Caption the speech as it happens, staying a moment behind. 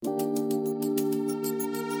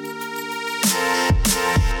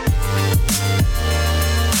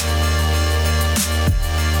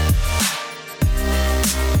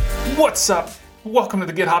What's up? Welcome to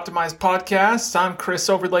the Get Optimized podcast. I'm Chris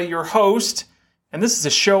Overlay, your host, and this is a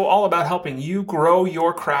show all about helping you grow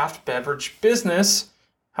your craft beverage business.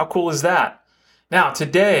 How cool is that? Now,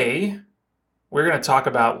 today, we're going to talk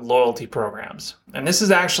about loyalty programs. And this is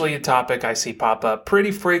actually a topic I see pop up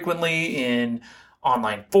pretty frequently in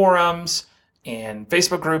online forums and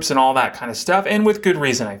Facebook groups and all that kind of stuff, and with good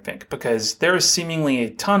reason, I think, because there is seemingly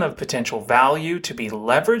a ton of potential value to be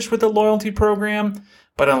leveraged with a loyalty program,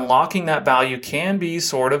 but unlocking that value can be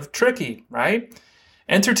sort of tricky, right?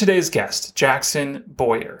 Enter today's guest, Jackson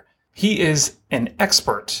Boyer. He is an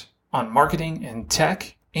expert on marketing and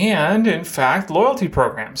tech and, in fact, loyalty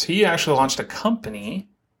programs. He actually launched a company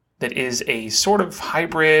that is a sort of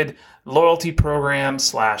hybrid loyalty program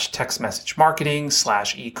 / text message marketing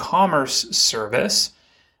 / e-commerce service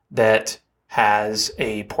that has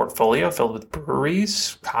a portfolio filled with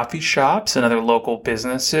breweries, coffee shops, and other local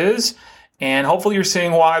businesses. And hopefully you're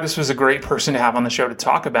seeing why this was a great person to have on the show to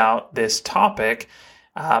talk about this topic,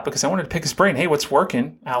 because I wanted to pick his brain. Hey, what's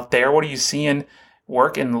working out there? What are you seeing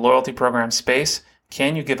work in the loyalty program space?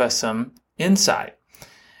 Can you give us some insight?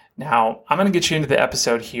 Now, I'm going to get you into the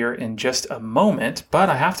episode here in just a moment, but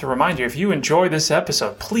I have to remind you, if you enjoy this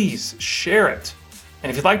episode, please share it. And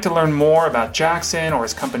if you'd like to learn more about Jackson or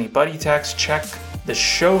his company BuddyText, check the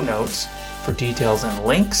show notes for details and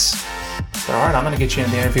links. But all right, I'm going to get you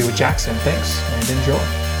into the interview with Jackson. Thanks, and enjoy.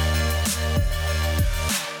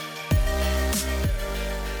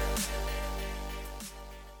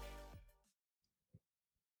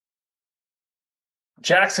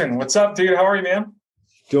 Jackson, what's up, dude? How are you, man?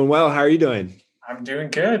 Doing well. How are you doing? I'm doing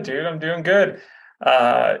good, dude. I'm doing good.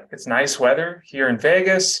 It's nice weather here in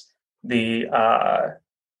Vegas. The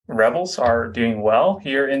Rebels are doing well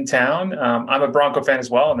here in town. I'm a Bronco fan as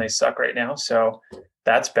well, and they suck right now, so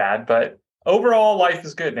that's bad. But overall, life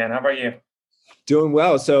is good, man. How about you? Doing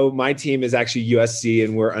well. So my team is actually USC,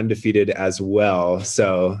 and we're undefeated as well.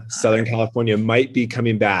 So Southern California might be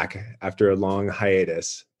coming back after a long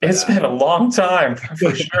hiatus. It's been a long time,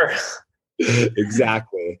 for sure.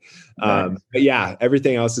 Exactly. But yeah,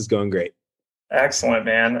 everything else is going great. Excellent,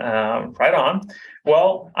 man. Right on.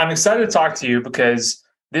 Well, I'm excited to talk to you because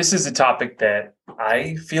this is a topic that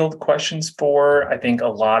I field questions for. I think a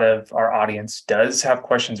lot of our audience does have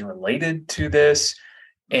questions related to this.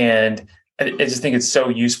 And I just think it's so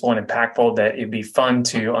useful and impactful that it'd be fun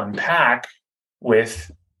to unpack with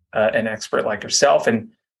an expert like yourself. And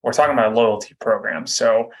we're talking about a loyalty program.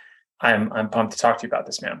 So I'm pumped to talk to you about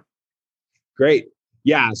this, man. Great.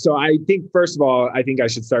 Yeah. So I think, first of all, I think I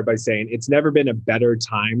should start by saying it's never been a better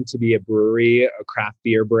time to be a brewery, a craft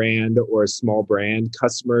beer brand, or a small brand.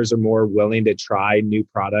 Customers are more willing to try new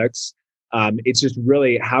products. It's just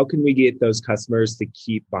really, how can we get those customers to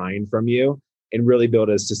keep buying from you and really build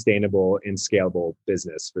a sustainable and scalable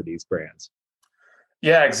business for these brands?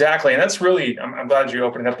 Yeah, exactly. And that's really, I'm glad you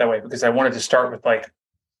opened it up that way, because I wanted to start with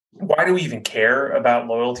why do we even care about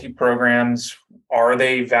loyalty programs? Are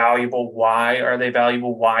they valuable? Why are they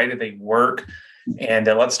valuable? Why do they work? And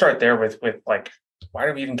let's start there with why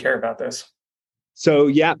do we even care about this? So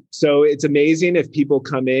it's amazing if people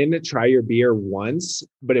come in, try your beer once,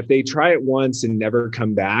 but if they try it once and never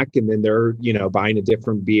come back, and then they're, buying a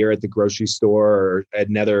different beer at the grocery store or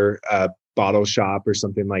another bottle shop or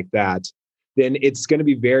something like that, then it's going to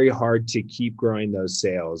be very hard to keep growing those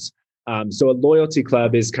sales. So a loyalty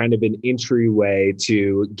club is kind of an entryway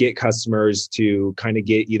to get customers to kind of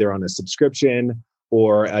get either on a subscription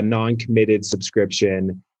or a non-committed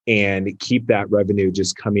subscription and keep that revenue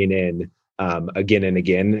just coming in again and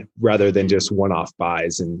again, rather than just one-off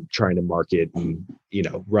buys and trying to market and,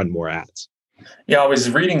 run more ads. Yeah, I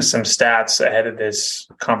was reading some stats ahead of this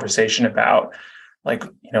conversation about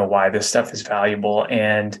why this stuff is valuable.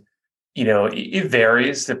 And it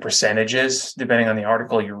varies, the percentages, depending on the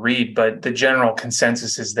article you read, but the general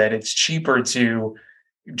consensus is that it's cheaper to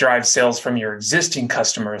drive sales from your existing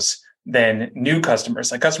customers than new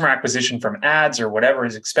customers. Like customer acquisition from ads or whatever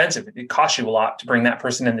is expensive. It costs you a lot to bring that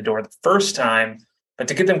person in the door the first time, but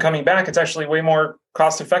to get them coming back, it's actually way more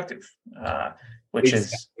cost effective, which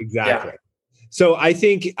is exactly. Yeah. So I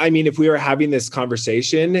think, if we were having this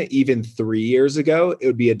conversation even 3 years ago, it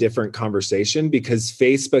would be a different conversation because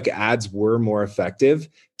Facebook ads were more effective.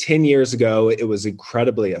 10 years ago, it was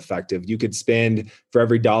incredibly effective. You could spend, for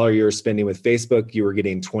every dollar you were spending with Facebook, you were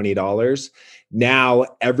getting $20. Now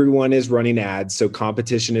everyone is running ads, so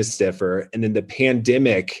competition is stiffer. And then the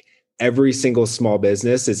pandemic, every single small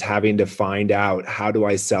business is having to find out, how do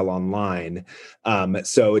I sell online?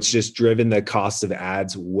 So it's just driven the cost of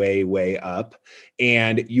ads way, way up.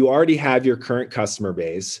 And you already have your current customer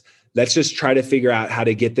base. let's just try to figure out how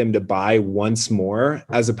to get them to buy once more,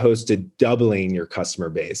 as opposed to doubling your customer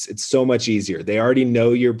base. It's so much easier. They already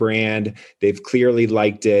know your brand. They've clearly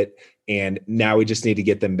liked it. And now we just need to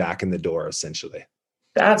get them back in the door, essentially.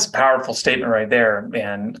 That's a powerful statement right there,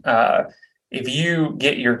 man. If you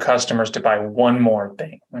get your customers to buy one more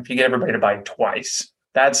thing, if you get everybody to buy twice,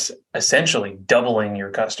 that's essentially doubling your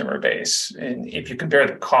customer base. And if you compare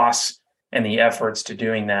the costs and the efforts to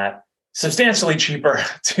doing that, substantially cheaper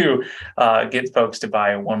to get folks to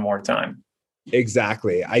buy one more time.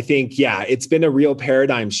 Exactly. I think, it's been a real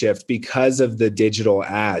paradigm shift because of the digital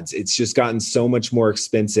ads. It's just gotten so much more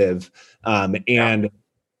expensive. And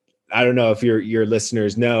I don't know if your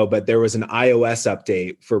listeners know, but there was an iOS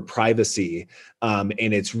update for privacy, and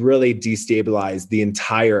it's really destabilized the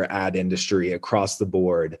entire ad industry across the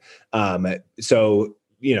board. So,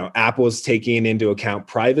 Apple's taking into account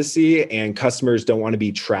privacy, and customers don't want to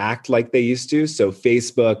be tracked like they used to. So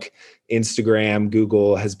Facebook, Instagram,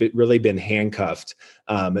 Google has really been handcuffed.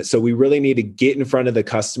 So we really need to get in front of the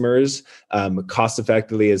customers cost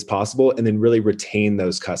effectively as possible, and then really retain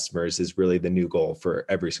those customers is really the new goal for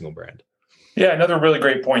every single brand. Yeah, another really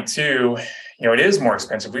great point too. It is more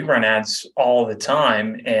expensive. We run ads all the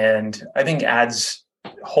time, and I think ads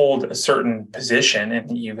hold a certain position,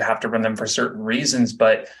 and you have to run them for certain reasons.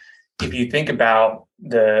 But if you think about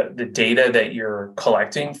the data that you're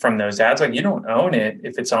collecting from those ads, like, you don't own it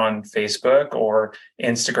if it's on Facebook or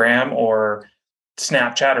Instagram or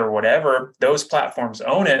Snapchat or whatever. Those platforms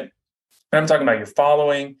own it. And I'm talking about your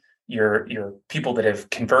following, your people that have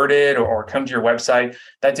converted or come to your website.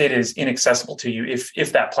 That data is inaccessible to you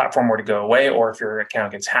if that platform were to go away, or if your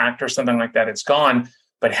account gets hacked or something like that, it's gone.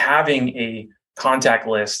 But having a contact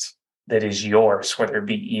list that is yours, whether it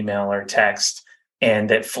be email or text, and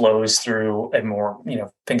that flows through a more,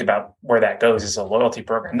 think about where that goes as a loyalty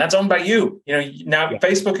program. That's owned by you. Now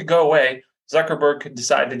Facebook could go away. Zuckerberg could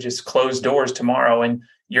decide to just close doors tomorrow, and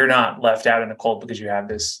you're not left out in the cold because you have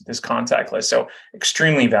this contact list. So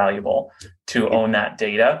extremely valuable to own that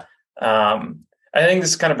data. I think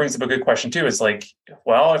this kind of brings up a good question too. Is like,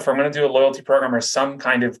 well, if I'm going to do a loyalty program or some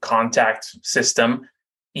kind of contact system,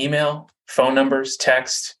 email, phone numbers,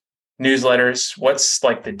 text, newsletters, what's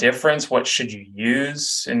like the difference? What should you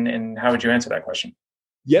use? And how would you answer that question?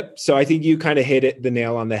 Yep. So I think you kind of hit the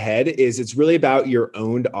nail on the head. It's really about your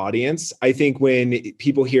owned audience. I think when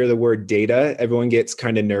people hear the word data, everyone gets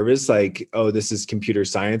kind of nervous, like, oh, this is computer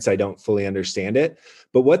science. I don't fully understand it.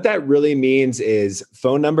 But what that really means is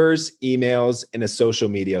phone numbers, emails, and a social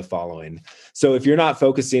media following. So if you're not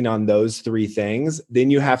focusing on those three things,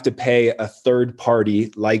 then you have to pay a third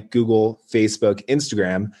party like Google, Facebook,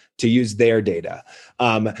 Instagram to use their data.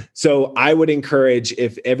 So I would encourage,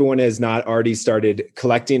 if everyone has not already started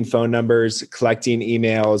collecting phone numbers, collecting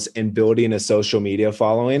emails, and building a social media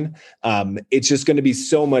following, it's just going to be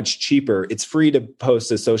so much cheaper. It's free to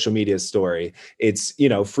post a social media story. It's,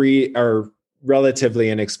 free or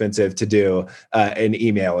relatively inexpensive to do an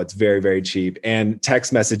email. It's very, very cheap. And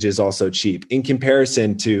text message is also cheap in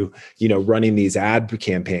comparison to, running these ad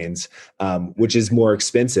campaigns, which is more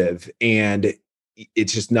expensive. And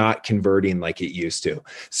it's just not converting like it used to.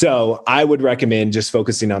 So I would recommend just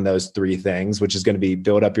focusing on those three things, which is going to be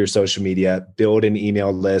build up your social media, build an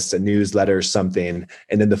email list, a newsletter, something.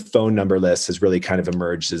 And then the phone number list has really kind of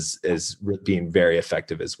emerged as being very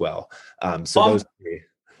effective as well. Those three.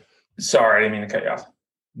 Sorry, I didn't mean to cut you off.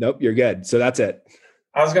 Nope, you're good. So that's it.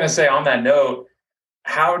 I was going to say, on that note,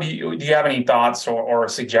 how do you have any thoughts or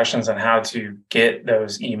suggestions on how to get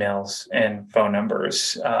those emails and phone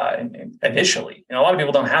numbers initially? A lot of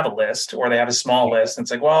people don't have a list, or they have a small list, and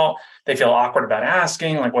it's like, well, they feel awkward about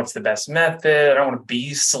asking, like, what's the best method? I don't want to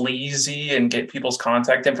be sleazy and get people's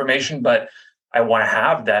contact information, but I want to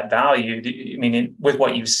have that value. With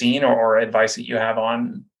what you've seen or advice that you have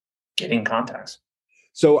on getting contacts?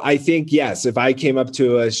 So I think, yes, if I came up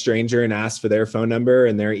to a stranger and asked for their phone number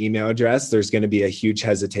and their email address, there's going to be a huge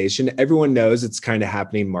hesitation. Everyone knows it's kind of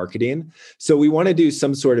happening marketing. So we want to do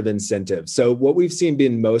some sort of incentive. So what we've seen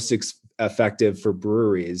being most effective for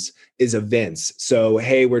breweries is events. So,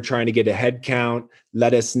 hey, we're trying to get a head count.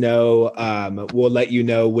 Let us know. We'll let you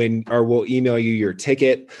know when, or we'll email you your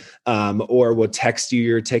ticket, or we'll text you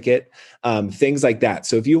your ticket, things like that.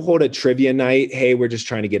 So if you hold a trivia night, hey, we're just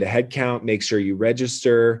trying to get a head count, make sure you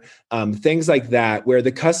register, things like that, where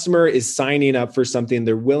the customer is signing up for something,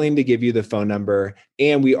 they're willing to give you the phone number,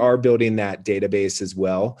 and we are building that database as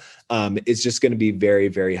well. It's just going to be very,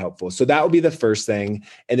 very helpful. So that will be the first thing.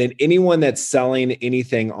 And then anyone that's selling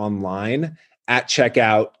anything online, at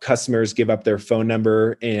checkout, customers give up their phone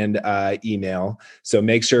number and email. So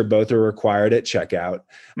make sure both are required at checkout.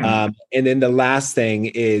 And then the last thing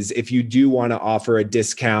is if you do want to offer a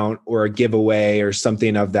discount or a giveaway or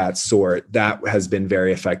something of that sort, that has been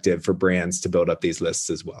very effective for brands to build up these lists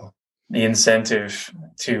as well. The incentive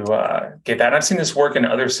to get that. I've seen this work in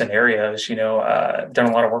other scenarios. I've done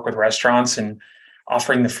a lot of work with restaurants, and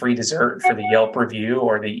offering the free dessert for the Yelp review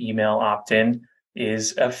or the email opt-in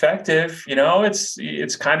is effective.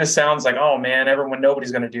 It's kind of sounds like, oh man,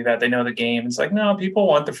 nobody's going to do that. They know the game. It's like, no, people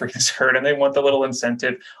want the free dessert and they want the little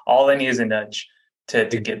incentive. All they need is a nudge to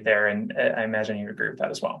get there. And I imagine you agree with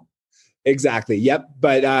that as well. Exactly. Yep.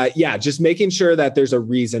 But just making sure that there's a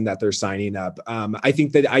reason that they're signing up. I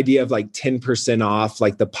think the idea of like 10% off,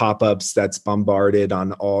 like the pop-ups that's bombarded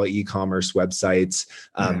on all e-commerce websites,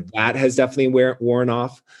 that has definitely worn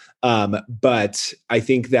off. But I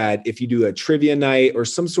think that if you do a trivia night or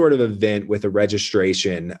some sort of event with a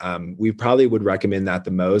registration, we probably would recommend that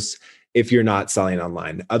the most if you're not selling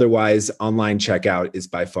online. Otherwise, online checkout is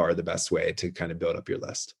by far the best way to kind of build up your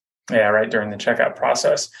list. Yeah, right. During the checkout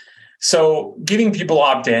process. So getting people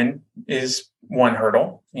opt-in is one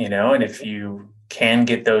hurdle, and if you can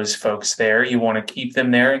get those folks there, you want to keep them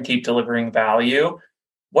there and keep delivering value.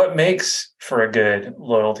 What makes for a good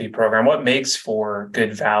loyalty program? What makes for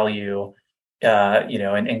good value,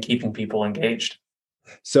 and keeping people engaged?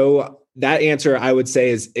 So that answer, I would say,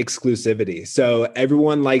 is exclusivity. So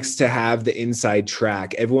everyone likes to have the inside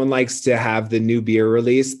track. Everyone likes to have the new beer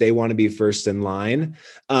release. They want to be first in line.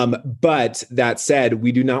 But that said,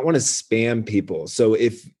 we do not want to spam people. So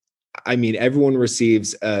everyone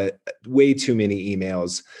receives way too many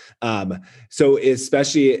emails. So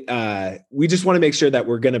especially, we just want to make sure that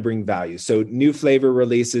we're going to bring value. So new flavor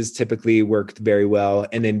releases typically work very well.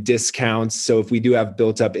 And then discounts. So if we do have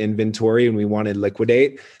built up inventory and we want to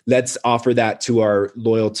liquidate, let's offer that to our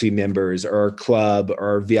loyalty members or our club or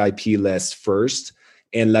our VIP list first,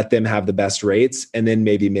 and let them have the best rates, and then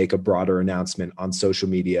maybe make a broader announcement on social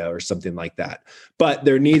media or something like that. But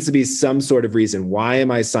there needs to be some sort of reason. Why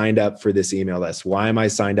am I signed up for this email list? Why am I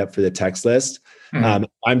signed up for the text list?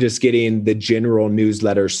 I'm just getting the general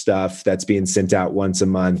newsletter stuff that's being sent out once a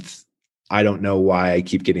month. I don't know why I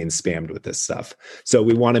keep getting spammed with this stuff. So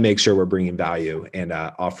we want to make sure we're bringing value and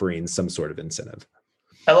offering some sort of incentive.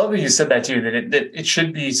 I love that you said that too, that it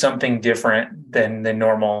should be something different than the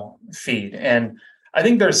normal feed. And I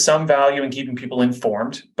think there's some value in keeping people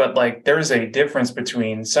informed, but like there's a difference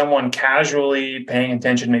between someone casually paying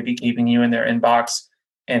attention, maybe keeping you in their inbox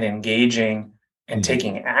and engaging and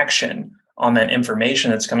taking action on that information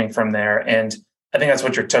that's coming from there. And I think that's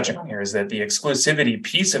what you're touching on here, is that the exclusivity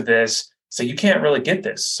piece of this, so you can't really get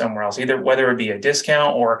this somewhere else, either whether it be a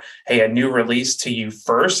discount or, hey, a new release to you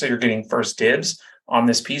first, so you're getting first dibs on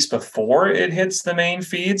this piece before it hits the main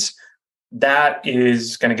feeds. That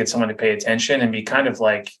is going to get someone to pay attention and be kind of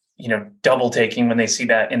like, double taking when they see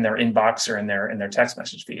that in their inbox or in their text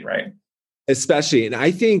message feed, right? Especially, and I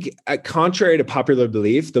think contrary to popular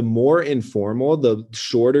belief, the more informal, the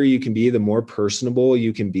shorter you can be, the more personable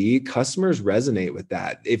you can be. Customers resonate with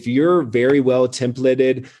that. If you're very well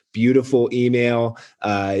templated, beautiful email,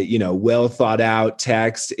 well thought out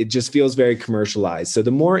text, it just feels very commercialized. So the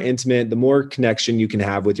more intimate, the more connection you can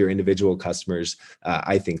have with your individual customers,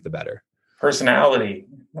 I think the better. Personality,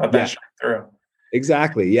 let that shine through.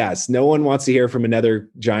 Exactly. Yes. No one wants to hear from another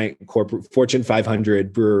giant corporate Fortune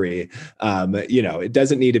 500 brewery. It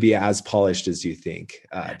doesn't need to be as polished as you think.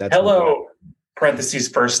 That's hello, parentheses,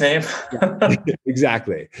 first name.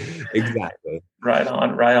 Exactly. Right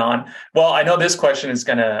on. Well, I know this question is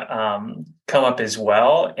going to come up as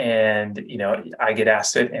well. And, I get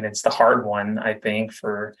asked it, and it's the hard one, I think,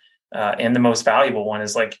 and the most valuable one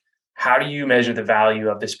is like, how do you measure the value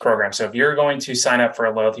of this program? So if you're going to sign up for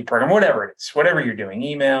a loyalty program, whatever it is, whatever you're doing,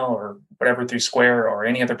 email or whatever through Square or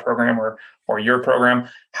any other program or your program,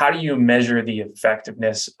 how do you measure the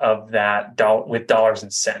effectiveness of that with dollars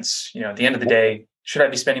and cents? At the end of the day, should I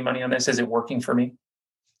be spending money on this? Is it working for me?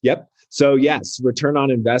 Yep. So yes, return on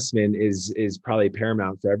investment is probably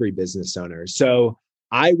paramount for every business owner. So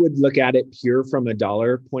I would look at it pure from a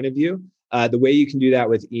dollar point of view. The way you can do that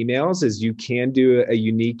with emails is you can do a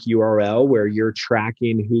unique URL where you're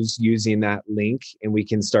tracking who's using that link, and we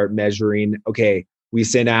can start measuring, okay, we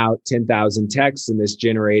sent out 10,000 texts and this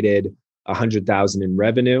generated 100,000 in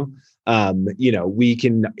revenue. We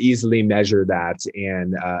can easily measure that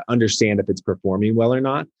and understand if it's performing well or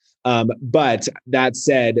not. But that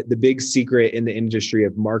said, the big secret in the industry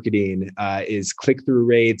of marketing is click-through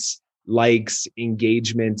rates, likes,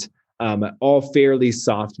 engagement. all fairly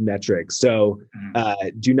soft metrics. So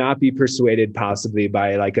do not be persuaded possibly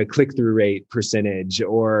by like a click-through rate percentage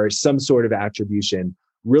or some sort of attribution.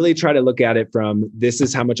 Really try to look at it from, this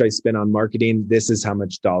is how much I spent on marketing. This is how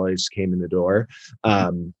much dollars came in the door.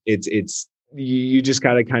 You just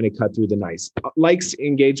got to kind of cut through the nice likes,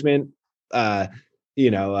 engagement,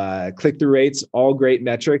 click-through rates, all great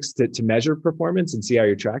metrics to measure performance and see how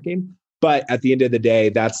you're tracking. But at the end of the day,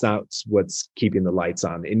 that's not what's keeping the lights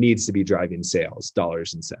on. It needs to be driving sales,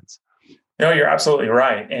 dollars and cents. No, you're absolutely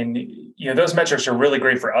right. And those metrics are really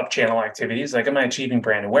great for up-channel activities. Like, am I achieving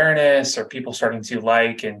brand awareness? Are people starting to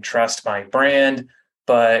like and trust my brand?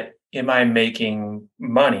 But am I making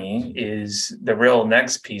money is the real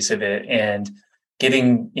next piece of it. And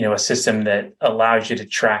getting, a system that allows you to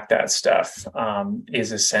track that stuff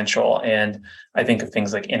is essential. And I think of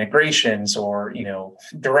things like integrations or,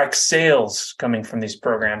 direct sales coming from these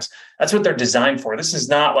programs. That's what they're designed for. This is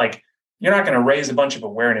not like, you're not going to raise a bunch of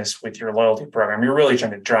awareness with your loyalty program. You're really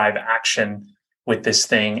trying to drive action with this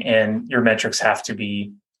thing, and your metrics have to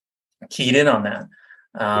be keyed in on that.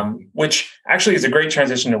 Which actually is a great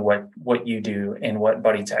transition to what you do and what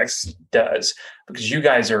BuddyText does, because you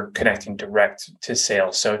guys are connecting direct to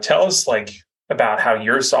sales. So tell us about how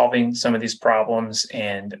you're solving some of these problems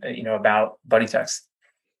and, about BuddyText.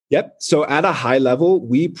 Yep. So at a high level,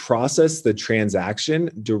 we process the transaction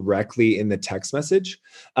directly in the text message.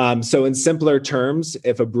 So in simpler terms,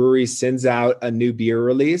 if a brewery sends out a new beer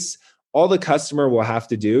release, all the customer will have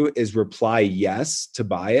to do is reply yes to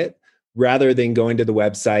buy it, rather than going to the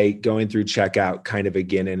website, going through checkout kind of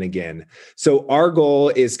again and again. So our goal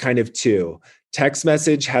is kind of two. Text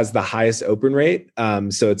message has the highest open rate.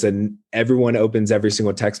 So everyone opens every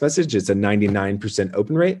single text message. It's a 99%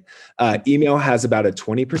 open rate. Email has about a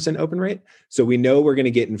 20% open rate. So we know we're going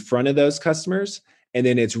to get in front of those customers. And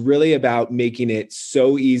then it's really about making it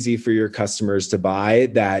so easy for your customers to buy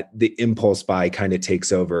that the impulse buy kind of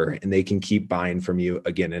takes over and they can keep buying from you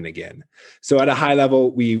again and again. So at a high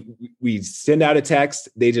level, we send out a text,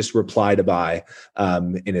 they just reply to buy,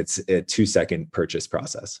 and it's a 2-second purchase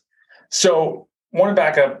process. So I want to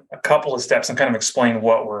back up a couple of steps and kind of explain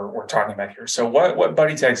what we're talking about here. So what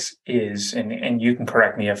BuddyText is, and you can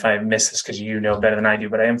correct me if I miss this because you know better than I do,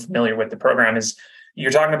 but I am familiar with the program, is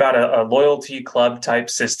you're talking about a loyalty club type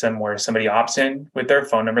system where somebody opts in with their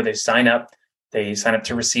phone number, they sign up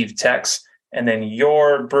to receive texts, and then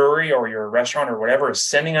your brewery or your restaurant or whatever is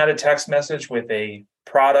sending out a text message with a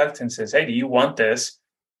product and says, hey, do you want this?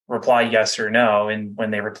 Reply yes or no. And when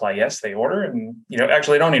they reply yes, they order, and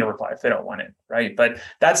actually they don't need to reply if they don't want it, right? But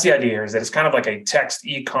that's the idea here, is that it's kind of like a text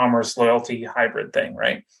e-commerce loyalty hybrid thing,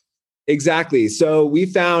 right? Exactly. So we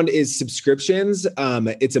found is subscriptions.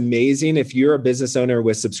 It's amazing. If you're a business owner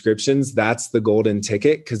with subscriptions, that's the golden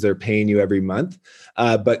ticket because they're paying you every month.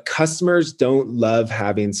 But customers don't love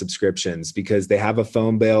having subscriptions because they have a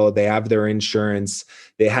phone bill, they have their insurance,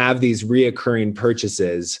 they have these reoccurring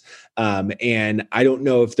purchases. And I don't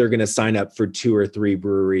know if they're going to sign up for 2 or 3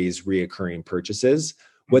 breweries reoccurring purchases.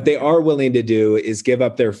 What they are willing to do is give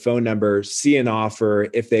up their phone number, see an offer.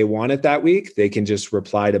 If they want it that week, they can just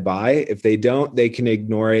reply to buy. If they don't, they can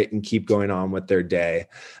ignore it and keep going on with their day.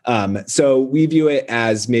 So we view it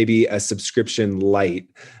as maybe a subscription light,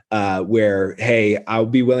 where, hey, I'll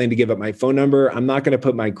be willing to give up my phone number. I'm not going to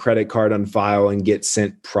put my credit card on file and get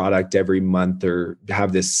sent product every month or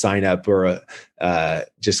have this sign up or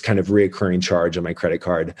just kind of reoccurring charge on my credit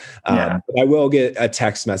card. But I will get a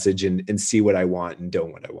text message and see what I want and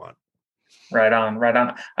don't what I want. Right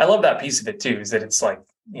on. I love that piece of it too, is that it's like,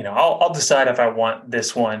 I'll decide if I want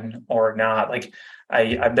this one or not. Like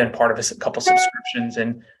I've been part of a couple subscriptions,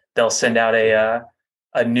 and they'll send out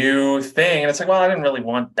a new thing, and it's like, well, I didn't really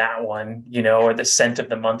want that one, or the scent of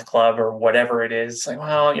the month club or whatever it is. It's like,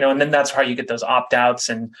 well, and then that's how you get those opt-outs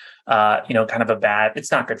and, kind of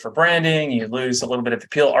it's not good for branding. You lose a little bit of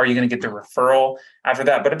appeal. Are you going to get the referral after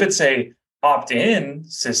that? But if it's a opt-in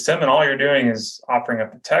system and all you're doing is offering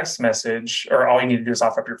up a text message, or all you need to do is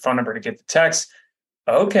offer up your phone number to get the text.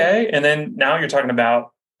 Okay. And then now you're talking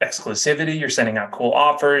about exclusivity. You're sending out cool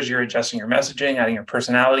offers. You're adjusting your messaging, adding your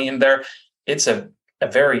personality in there. It's a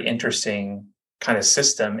very interesting kind of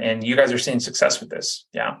system, and you guys are seeing success with this.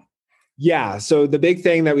 Yeah. So the big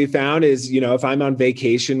thing that we found is, if I'm on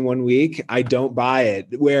vacation one week, I don't buy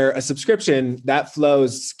it. Where a subscription, that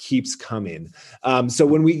flows keeps coming. So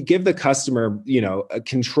when we give the customer, a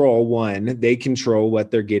control, one, they control what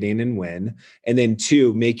they're getting and when, and then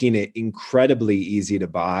 2, making it incredibly easy to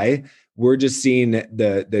buy. We're just seeing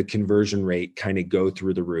the conversion rate kind of go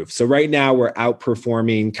through the roof. So right now we're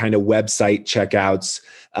outperforming kind of website checkouts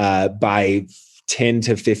by 10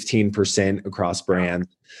 to 15% across brands.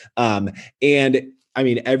 And I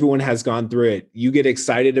mean, everyone has gone through it. You get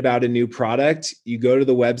excited about a new product, you go to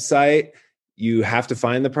the website, you have to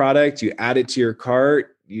find the product, you add it to your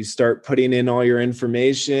cart, you start putting in all your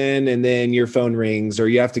information, and then your phone rings or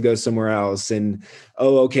you have to go somewhere else and,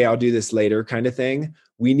 oh, okay, I'll do this later kind of thing.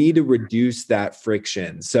 We need to reduce that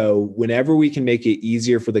friction. So whenever we can make it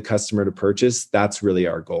easier for the customer to purchase, that's really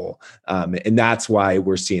our goal. And that's why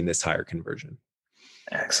we're seeing this higher conversion.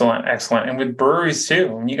 Excellent. Excellent. And with breweries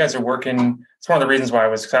too, when you guys are working, it's one of the reasons why I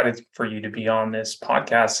was excited for you to be on this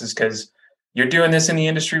podcast is because you're doing this in the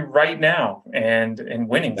industry right now and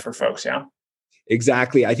winning for folks. Yeah.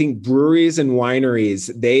 Exactly. I think breweries and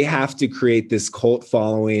wineries, they have to create this cult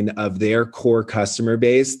following of their core customer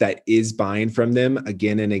base that is buying from them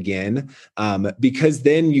again and again, because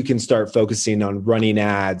then you can start focusing on running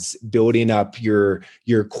ads, building up your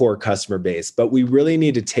core customer base. But we really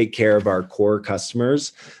need to take care of our core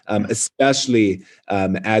customers, especially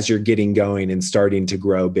as you're getting going and starting to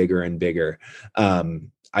grow bigger and bigger.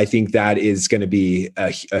 I think that is going to be a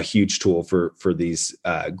huge tool for these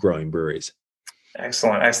growing breweries.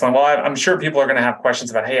 Excellent. Excellent. Well, I'm sure people are going to have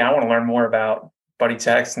questions about, hey, I want to learn more about Buddy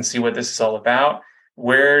Text and see what this is all about.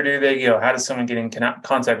 Where do they go? How does someone get in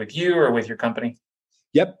contact with you or with your company?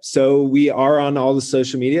 Yep. So we are on all the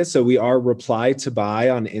social media. So we are Reply to Buy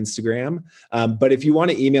on Instagram. But if you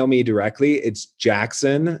want to email me directly, it's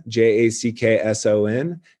Jackson,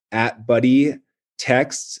 JACKSON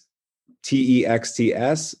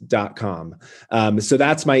 @BuddyTexts.com. So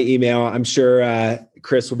that's my email. I'm sure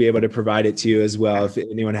Chris will be able to provide it to you as well if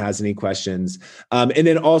anyone has any questions. And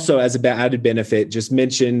then also as an added benefit, just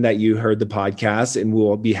mention that you heard the podcast and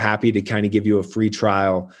we'll be happy to kind of give you a free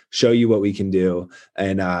trial, show you what we can do.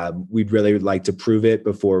 And we'd really like to prove it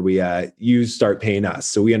before you start paying us.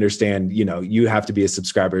 So we understand, you have to be a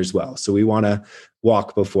subscriber as well. So we want to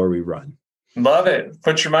walk before we run. Love it.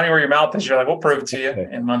 Put your money where your mouth is. You're like, we'll prove it to you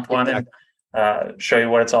in month one and show you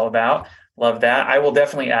what it's all about. Love that. I will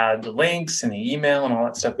definitely add the links and the email and all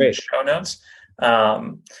that stuff in the show notes.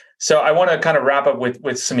 So I want to kind of wrap up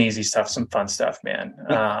with some easy stuff, some fun stuff, man.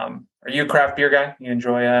 Are you a craft beer guy? You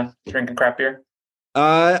enjoy drinking craft beer?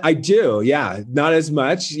 I do. Yeah. Not as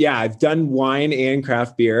much. Yeah. I've done wine and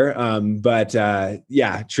craft beer. But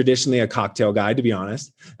traditionally a cocktail guy, to be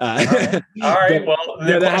honest. All right. Well,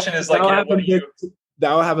 the question is like,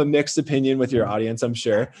 that will have a mixed opinion with your audience, I'm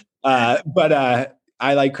sure. But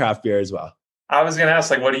I like craft beer as well. I was going to ask,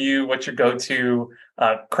 like, what's your go-to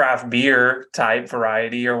craft beer type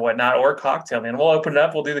variety or whatnot, or cocktail? Man, we'll open it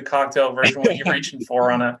up. We'll do the cocktail version. What are you reaching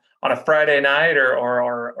for on a Friday night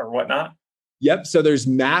or whatnot? Yep. So there's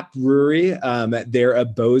Map Brewery. They're a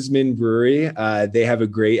Bozeman brewery. They have a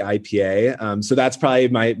great IPA. So that's probably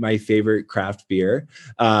my favorite craft beer.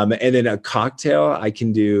 And then a cocktail, I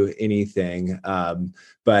can do anything.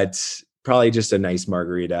 But probably just a nice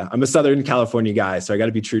margarita. I'm a Southern California guy, so I got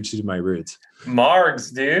to be true to my roots.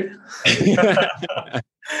 Margs, dude.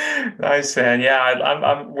 Nice, man.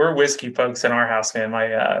 Yeah, we're whiskey folks in our house, man.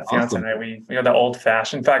 My fiance and I, we go the old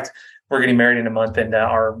fashioned. In fact, we're getting married in a month, and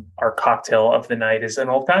our cocktail of the night is an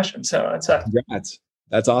old fashioned. So congrats.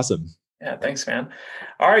 That's awesome. Yeah, thanks, man.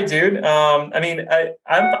 All right, dude.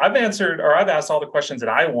 I've answered, or I've asked all the questions that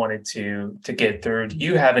I wanted to get through. Do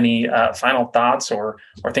you have any final thoughts or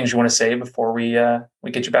things you want to say before we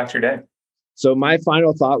get you back to your day? So my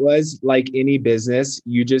final thought was, like any business,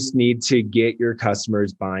 you just need to get your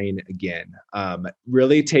customers buying again.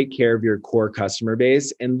 Really take care of your core customer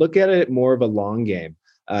base and look at it more of a long game.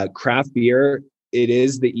 Craft beer, it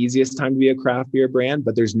is the easiest time to be a craft beer brand,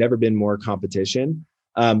 but there's never been more competition.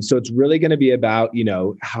 So it's really going to be about,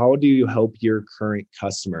 how do you help your current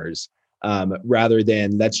customers rather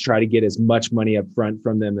than let's try to get as much money up front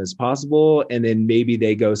from them as possible. And then maybe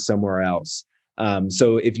they go somewhere else.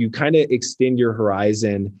 So if you kind of extend your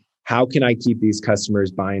horizon, how can I keep these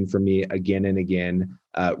customers buying from me again and again,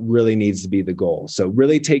 really needs to be the goal. So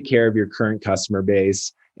really take care of your current customer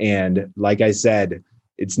base. And like I said,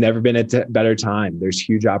 it's never been a better time. There's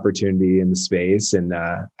huge opportunity in the space. And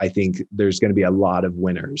I think there's going to be a lot of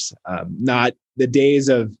winners. Not the days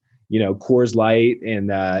of, Coors Light and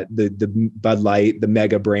the Bud Light, the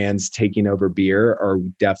mega brands taking over beer are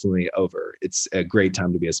definitely over. It's a great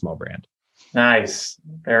time to be a small brand. Nice.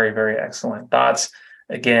 Very, very excellent thoughts.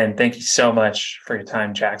 Again, thank you so much for your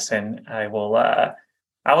time, Jackson. I will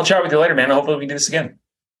chat with you later, man. Hopefully we can do this again.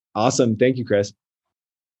 Awesome. Thank you, Chris.